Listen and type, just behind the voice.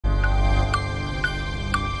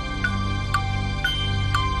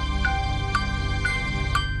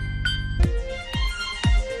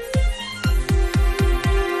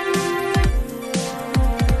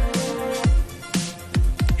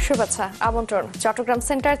শুভেচ্ছা আমন্ত্রণ চট্টগ্রাম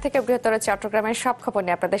সেন্টার থেকে বৃহত্তর চট্টগ্রামের সব খবর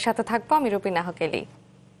নিয়ে আপনাদের সাথে থাকবো আমি রুবিনা হকেলি।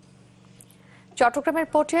 চট্টগ্রামের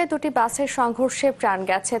পটিয়ায় দুটি বাসের সংঘর্ষে প্রাণ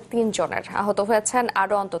গেছে ৩ জনের, আহত হয়েছেন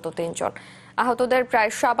আরো অন্তত ৩ জন। আহতদের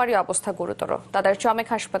প্রায় সবারই অবস্থা গুরুতর, তাদের চমেক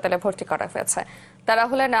হাসপাতালে ভর্তি করা হয়েছে। তারা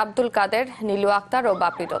হলেন আব্দুল কাদের, নীলু আক্তার ও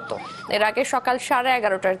বাপি দত্ত। এর আগে সকাল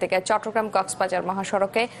 11:30টার দিকে চট্টগ্রাম কক্সবাজার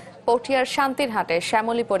মহাসড়কে পটিয়ার শান্তিরহাটে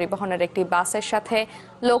শ্যামলী পরিবহনের একটি বাসের সাথে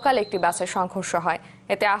লোকাল একটি বাসের সংঘর্ষ হয়।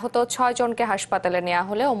 এতে আহত 6 জনকে হাসপাতালে নেওয়া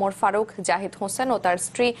হলে ওমর ফারুক, জাহিদ হোসেন ও তার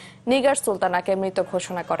স্ত্রী নিগার সুলতানাকে মৃত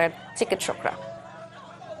ঘোষণা করেন চিকিৎসকরা।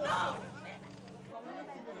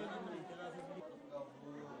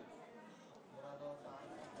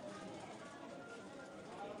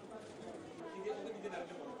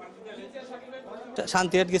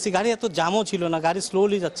 শান্তিহাট গেছি, গাড়ি এত জামও ছিল না, গাড়ি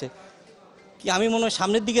স্লোলি যাচ্ছে। কি আমি মনে হয়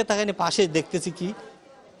সামনের দিকে তাকাইনি, পাশে দেখতেছি কি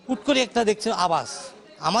হুট করে একটা দেখছি আওয়াজ,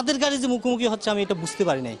 আমাদের গাড়ি যে মুখোমুখি হচ্ছে আমি এটা বুঝতে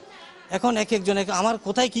পারি নাই। এখন এক একজন আমার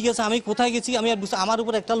কোথায় কি গেছে, আমি কোথায় গেছি আমি আর বুঝতে, আমার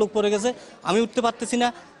উপর একটা লোক পড়ে গেছে, আমি উঠতে পারতেছি না।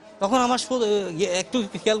 তখন আমার একটু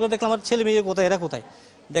খেয়াল করে দেখলাম আমার ছেলে মেয়ে কোথায়, এরা কোথায়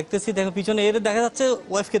দেখতেছি, দেখো পিছনে এর দেখা যাচ্ছে,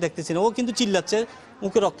 ওয়াইফকে দেখতেছি না, ও কিন্তু চিল্লাচ্ছে,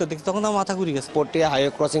 মুখে রক্ত দেখছি, তখন আমার মাথা ঘুরে গেছে। পটিয়া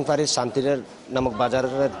হাইওয়ে ক্রসিং ফাঁড়ির শান্তির নামক বাজার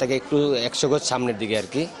থেকে একটু 100 গজ সামনের দিকে আর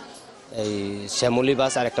কি এই শ্যামলী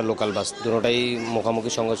বাস আর একটা লোকাল বাস দুটোটাই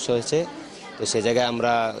মুখোমুখি সংঘর্ষ হয়েছে। তো সেই জায়গায়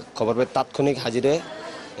আমরা খবর পেয়ে তাৎক্ষণিক হাজিরে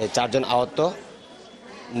 4 জন আহত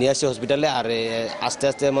নিয়ে আসি হসপিটালে, আর আস্তে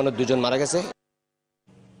আস্তে মনে 2 জন মারা গেছে।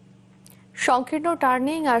 সংকীর্ণ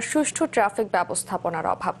টার্নিং আর সুষ্ঠু ট্রাফিক ব্যবস্থাপনার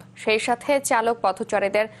অভাব, সেই সাথে চালক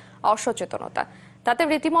পথচারীদের অসচেতনতা, তাতে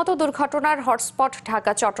রীতিমতো দুর্ঘটনার হটস্পট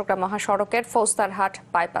ঢাকা চট্টগ্রাম মহাসড়কের ফৌজদারহাট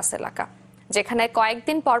বাইপাস এলাকা, যেখানে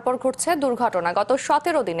কয়েকদিন পরপর ঘটছে দুর্ঘটনা। গত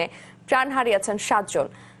 17 দিনে প্রাণ হারিয়েছেন 7 জন।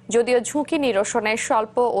 যদিও ঝুঁকি নিরসনে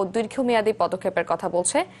স্বল্প ও দীর্ঘমেয়াদী পদক্ষেপের কথা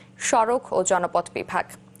বলছে সড়ক ও জনপথ বিভাগ।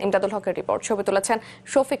 ইমদাদুল হকের রিপোর্ট, ছবি তুলেছেন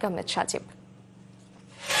শফিক আহমেদ সাজিব।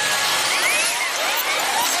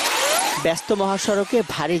 ব্যস্ত মহাসড়কে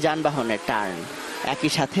ভারী যানবাহনের টার্ন, একই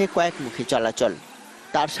সাথে কয়েকমুখী চলাচল,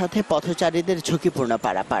 তার সাথে পথচারীদের ঝুঁকিপূর্ণ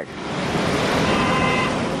পারাপার।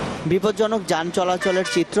 বিপজ্জনক যান চলাচলের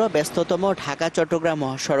চিত্র ব্যস্ততম ঢাকা চট্টগ্রাম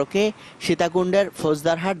মহাসড়কে সীতাকুণ্ডের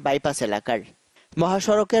ফৌজদারহাট বাইপাস এলাকার।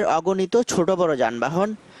 মহাসড়কের অগণিত ছোট বড় যানবাহন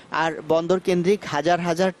আর বন্দর কেন্দ্রিক হাজার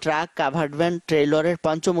হাজার ট্রাক, কাভার্ড ভ্যান, ট্রেইলরের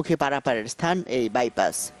পঞ্চমুখী পারাপারের স্থান এই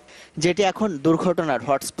বাইপাস, যেটি এখন দুর্ঘটনার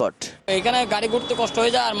হটস্পট। এখানে গাড়ি ঘুরতে কষ্ট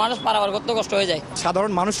হয়ে যায় আর মানুষ পারাপার করতে কষ্ট হয়ে যায়।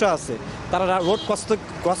 সাধারণ মানুষরা আছে, তারা রোড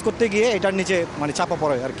ক্রস করতে গিয়ে এটার নিচে চাপা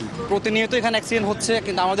পড়ে আর কি। প্রতিনিয়ত এখানে অ্যাক্সিডেন্ট হচ্ছে,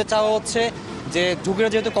 কিন্তু আমাদের চাওয়া হচ্ছে যে ঝুঁকিটা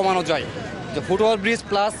যেহেতু কমানো যায়, যে ফুটওভার ব্রিজ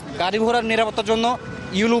প্লাস গাড়ি ঘোড়ার নিরাপত্তার জন্য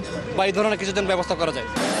ইউলুপ বা এই ধরনের কিছুদিন ব্যবস্থা করা যায়।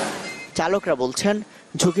 চালকরা বলছেন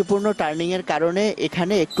ঝুঁকিপূর্ণ টার্নিংয়ের কারণে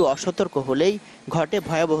এখানে একটু অসতর্ক হলেই ঘটে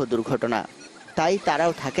ভয়াবহ দুর্ঘটনা, তাই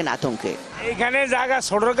তারাও থাকেন আতঙ্কে। এখানে জায়গা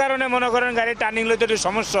ছোটোর কারণে মনে করেন গাড়ি টার্নিং লইতে একটু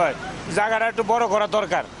সমস্যা হয়, জায়গাটা একটু বড় করা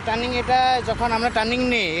দরকার। টার্নিং এটা যখন আমরা টার্নিং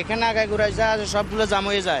নিই, এখানে আগে ঘুরাই যায়, সবগুলো জাম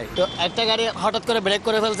হয়ে যায়। তো একটা গাড়ি হঠাৎ করে ব্রেক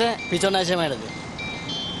করে ফেলছে, পিছনে এসে মেরে দেয়।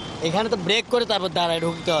 এখানে তো ব্রেক করে তারপর দাঁড়ায়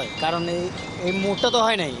ঢুকতে হয়, কারণ এই মুহূর্তটা তো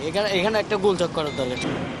হয় নাই, এখানে একটা গোলচক করার দরকার।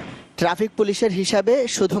 ট্রাফিক পুলিশের হিসাবে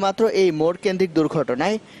শুধুমাত্র এই মোড় কেন্দ্রিক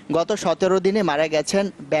দুর্ঘটনায় গত 17 দিনে মারা গেছেন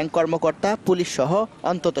ব্যাংক কর্মকর্তা, পুলিশ সহ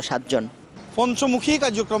অন্তত 7 জন। পঞ্চমুখী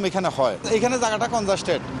কার্যক্রম এখানে হয়, এখানে জায়গাটা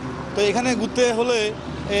কনজাস্টেড, তো এখানে ঘুরতে হলে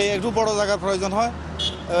একটু বড় জায়গার প্রয়োজন হয়।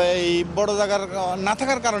 এই বড় জায়গার না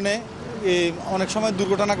থাকার কারণে অনেক সময়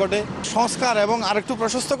দুর্ঘটনা ঘটে। সংস্কার এবং আরেকটু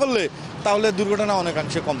প্রশস্ত করলে তাহলে দুর্ঘটনা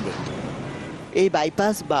অনেকাংশে কমবে। এই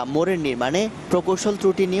বাইপাস বা মোড়ের নির্মাণে প্রকৌশল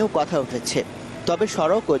ত্রুটি নিয়েও কথা উঠেছে, তবে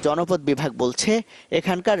সড়ক ও জনপথ বিভাগ বলছে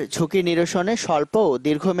এখানকার ঝুঁকি নিরসনে স্বল্প ও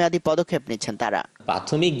দীর্ঘমেয়াদী পদক্ষেপ নিচ্ছেন তারা।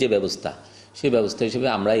 প্রাথমিক যে ব্যবস্থা, সেই ব্যবস্থা হিসেবে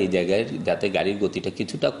আমরা এই জায়গায় যাতে গাড়ির গতিটা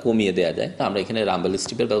কিছুটা কমিয়ে দেওয়া যায়, আমরা এখানে রাম্বেল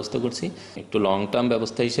স্ট্রিপের ব্যবস্থা করছি। একটু লং টার্ম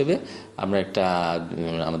ব্যবস্থা হিসেবে আমরা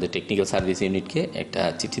আমাদের টেকনিক্যাল সার্ভিস ইউনিটকে একটা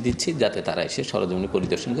চিঠি দিচ্ছি, যাতে তারা এসে সরজমিনে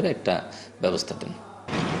পরিদর্শন করে একটা ব্যবস্থা দেন।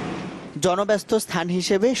 জনব্যস্ত স্থান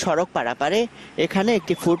হিসেবে সড়ক পারাপারে এখানে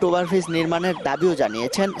একটি ফুট ওভারব্রিজ নির্মাণের দাবিও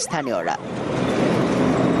জানিয়েছেন স্থানীয়রা।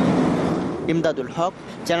 ইমদাদুল হক,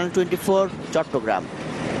 চ্যানেল 24, চট্টগ্রাম।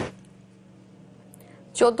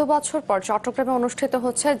 14 বছর পর চট্টগ্রামে অনুষ্ঠিত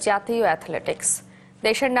হচ্ছে জাতীয় অ্যাথলেটিক্স।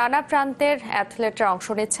 দেশের নানা প্রান্তের অ্যাথলেটরা অংশ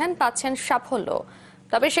নিচ্ছেন, পাচ্ছেন সাফল্য।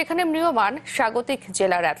 তবে সেখানে ম্রিয়মাণ স্বাগতিক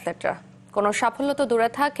জেলার অ্যাথলেটরা। কোনো সাফল্য তো দূরে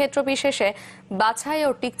থাক, ক্ষেত্র বিশেষে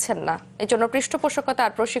বাছাইও টিকছেন না। এজন্য পৃষ্ঠপোষকতা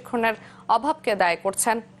আর প্রশিক্ষণের অভাবকে দায়ী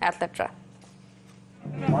করছেন অ্যাথলেটরা।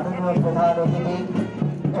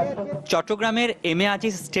 চট্টগ্রামের এম এ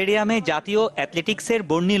আজিজ স্টেডিয়ামে জাতীয় অ্যাথলেটিক্সের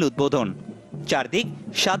বর্ণিল উদ্বোধন। চারদিক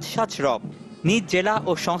সাজ সাজ রব। নিজ জেলা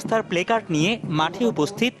ও সংস্থার প্লেকার্ড নিয়ে মাঠে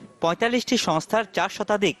উপস্থিত 45টি সংস্থার 4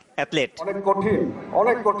 শতাধিক অ্যাথলেট।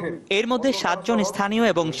 এর মধ্যে 7 জন স্থানীয়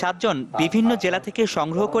এবং 7 জন বিভিন্ন জেলা থেকে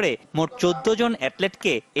সংগ্রহ করে মোট 14 জন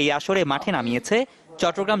অ্যাথলেটকে এই আসরে মাঠে নামিয়েছে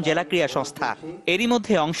চট্টগ্রাম জেলা ক্রীড়া সংস্থা। এরই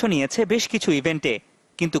মধ্যে অংশ নিয়েছে বেশ কিছু ইভেন্টে,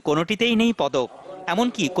 কিন্তু কোনোটিতেই নেই পদক।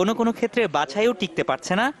 এমনকি কোনো ক্ষেত্রে বাছাইও টিকতে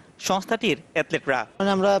পারছে না সংস্থাটির অ্যাথলেটরা।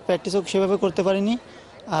 আমরা প্র্যাকটিসও সেভাবে করতে পারিনি,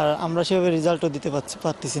 আর আমরা সেভাবে রেজাল্টও দিতে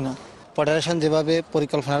পারতেছি না। ফেডারেশন যেভাবে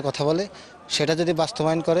পরিকল্পনার কথা বলে সেটা যদি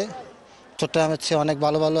বাস্তবায়ন করে চট্টগ্রামের চেয়ে অনেক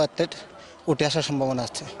ভালো ভালো অ্যাথলেট উঠে আসার সম্ভাবনা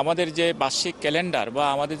আছে। আমাদের যে বার্ষিক ক্যালেন্ডার বা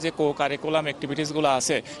আমাদের যে কো কারিকুলাম অ্যাক্টিভিটিসগুলো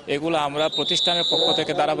আছে এগুলো আমরা প্রতিষ্ঠানের পক্ষ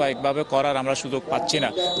থেকে ধারাবাহিকভাবে করার আমরা সুযোগ পাচ্ছি না,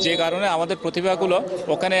 যে কারণে আমাদের প্রতিভাগুলো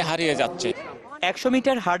ওখানে হারিয়ে যাচ্ছে। 100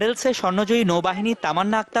 মিটার হার্ডেলসে স্বর্ণজয়ী নৌবাহিনী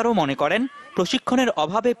তামান্না আক্তারও মনে করেন প্রশিক্ষণের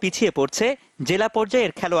অভাবে পিছিয়ে পড়ছে জেলা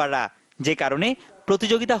পর্যায়ের খেলোয়াড়রা, যে কারণে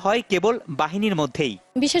প্রতিযোগিতা হয় কেবল বাহিনীর মধ্যেই।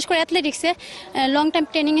 বিশেষ করে অ্যাথলেটিক্সে লং টাইম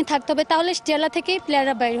ট্রেনিং এ থাকতে হবে, তাহলে জেলা থেকেই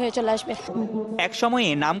প্লেয়াররা বাইরে হয়ে চলে আসবে। এক সময়ে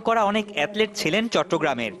নামকরা অনেক অ্যাথলেট ছিলেন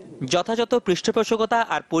চট্টগ্রামের। যথাযথ পৃষ্ঠপোষকতা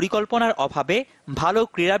আর পরিকল্পনার অভাবে ভালো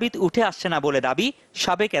ক্রীড়াবিদ উঠে আসছে না বলে দাবি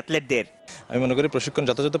সাবেক অ্যাথলেটদের। আমি মনে করি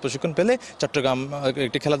যথাযথ প্রশিক্ষণ পেলে চট্টগ্রাম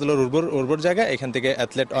একটি খেলাধুলার উর্বর জায়গা, এখান থেকে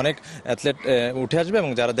অনেক অ্যাথলেট উঠে আসবে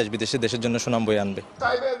এবং যারা দেশ বিদেশে দেশের জন্য সুনাম বয়ে আনবে।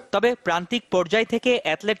 তবে প্রান্তিক পর্যায় থেকে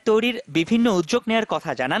অ্যাথলেট তৈরির বিভিন্ন উদ্যোগ নেওয়ার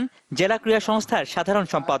কথা জানান জেলা ক্রীড়া সংস্থার সাধারণ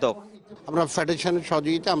সম্পাদক। আমরা ফেডারেশনের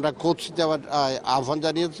সহযোগিতা আমরা কোচ দেওয়ার আহ্বান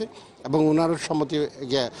জানিয়েছি এবং ওনারও সম্মতি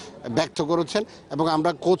ব্যক্ত করেছেন, এবং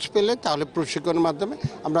আমরা কোচ পেলে তাহলে প্রশিক্ষণের মাধ্যমে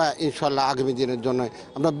আমরা ইনশাল্লাহ আগামী দিনের জন্য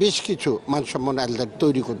আমরা বেশ কিছু মানসম্পন্ন অ্যাথলেট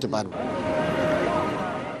তৈরি করতে পারব।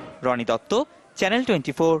 রনি দত্ত, চ্যানেল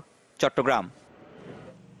 24, চট্টগ্রাম।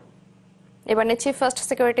 এবার নিচ্ছি ফার্স্ট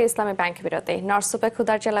সিকিউরিটি ইসলামী ব্যাংক বিরতি। নরসুপে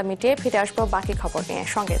ক্ষুধার জ্বালা মিটিয়ে ফিরে আসবো বাকি খবর নিয়ে,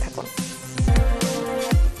 সঙ্গে থাকুন।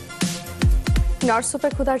 নরসুপে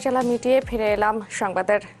ক্ষুধার জ্বালা মিটিয়ে ফিরে এলাম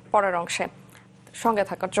সংবাদের পরের অংশে, সঙ্গে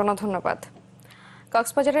থাকার জন্য ধন্যবাদ।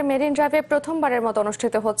 কক্সবাজারের মেরিন ড্রাইভে প্রথমবারের মতো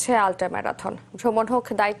অনুষ্ঠিত হচ্ছে আল্ট্রা ম্যারাথন। ভ্রমণ হোক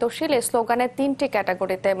দায়িত্বশীল এই স্লোগানে 3টি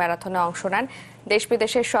ক্যাটাগরিতে ম্যারাথনে অংশ নেন দেশ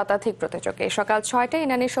বিদেশের শতাধিক প্রতিযোগী। সকাল 6টায়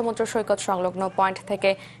ইনানি সমুদ্র সৈকত সংলগ্ন পয়েন্ট থেকে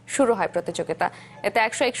শুরু হয় প্রতিযোগিতা। এতে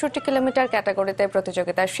 161 কিলোমিটার ক্যাটাগরিতে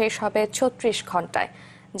প্রতিযোগিতা শেষ হবে 36 ঘন্টায়।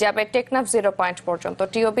 যাবে টেকনাফ 0 পয়েন্ট পর্যন্ত।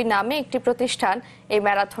 টিওবি নামে একটি প্রতিষ্ঠান এই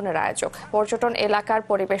ম্যারাথনের আয়োজক। পর্যটন এলাকার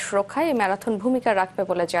পরিবেশ রক্ষায় এই ম্যারাথন ভূমিকা রাখবে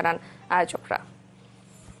বলে জানান আয়োজকরা।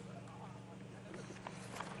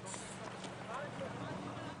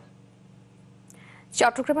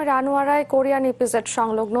 চট্টগ্রামের আনোয়ারায় কোরিয়ান ইপিজেড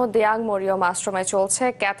সংলগ্ন দেয়াং মরিয়ম আশ্রমে চলছে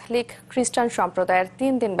ক্যাথলিক খ্রিস্টান সম্প্রদায়ের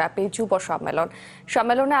 3 দিনব্যাপী যুব সম্মেলন।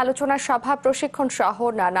 সম্মেলনে আলোচনা সভা, প্রশিক্ষণ সহ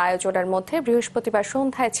নানা আয়োজনের মধ্যে বৃহস্পতিবার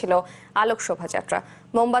সন্ধ্যায় ছিল আলোক শোভাযাত্রা।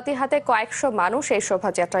 মোমবাতি হাতে কয়েকশো মানুষ এই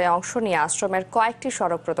শোভাযাত্রায় অংশ নিয়ে আশ্রমের কয়েকটি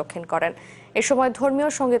সড়ক প্রদক্ষিণ করেন। এ সময় ধর্মীয়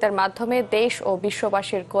সঙ্গীতের মাধ্যমে দেশ ও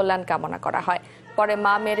বিশ্ববাসীর কল্যাণ কামনা করা হয়। পরে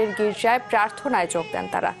মা মেরির গির্জায় প্রার্থনায় যোগ দেন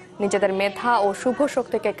তারা। নিজেদের মেধা ও শুভ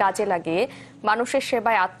শক্তিকে কাজে লাগিয়ে মানুষের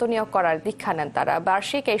সেবায় আত্মনিয়োগ করার দীক্ষা নেন তারা।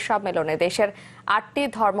 বার্ষিক এই সম্মেলনে দেশের 8টি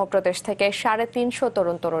ধর্মপ্রদেশ থেকে 350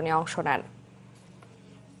 তরুণ তরুণী অংশ নেন।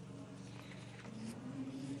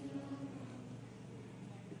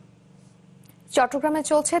 চট্টগ্রামে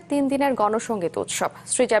চলছে 3 দিনের গণসঙ্গীত উৎসব।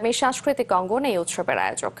 শ্রীজামি সাংস্কৃতিক অঙ্গন এই উৎসবের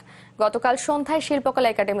আয়োজক। গতকাল সন্ধ্যায় শিল্পকলা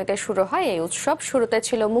একাডেমিতে শুরু হয় এই উৎসব। শুরুতে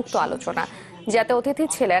ছিল মুক্ত আলোচনা, যাতে অতিথি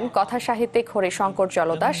ছিলেন কথা সাহিত্যিক হরিশঙ্কর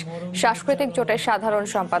জলদাস, সাংস্কৃতিক জোটের সাধারণ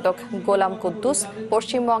সম্পাদক গোলাম কুদ্দুস,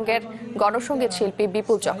 পশ্চিমবঙ্গের গণসঙ্গীত শিল্পী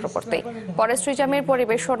বিপুল চক্রবর্তী। পরে শ্রীজামির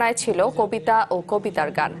পরিবেশনায় ছিল কবিতা ও কবিতার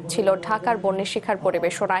গান, ছিল ঢাকার বন্যশিখার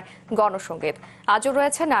পরিবেশনায় গণসঙ্গীত। আজও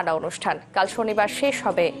রয়েছে নানা অনুষ্ঠান। কাল শনিবার শেষ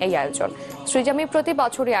হবে এই আয়োজন। শ্রীজামি প্রতি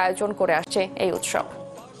বছরই আয়োজন করে আসছে এই উৎসব।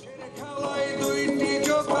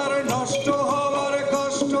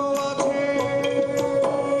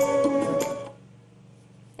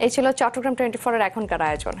 এই ছিল চট্টগ্রাম 24-এর এখনকার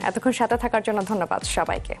আয়োজন। এতক্ষণ সাথে থাকার জন্য ধন্যবাদ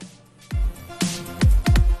সবাইকে।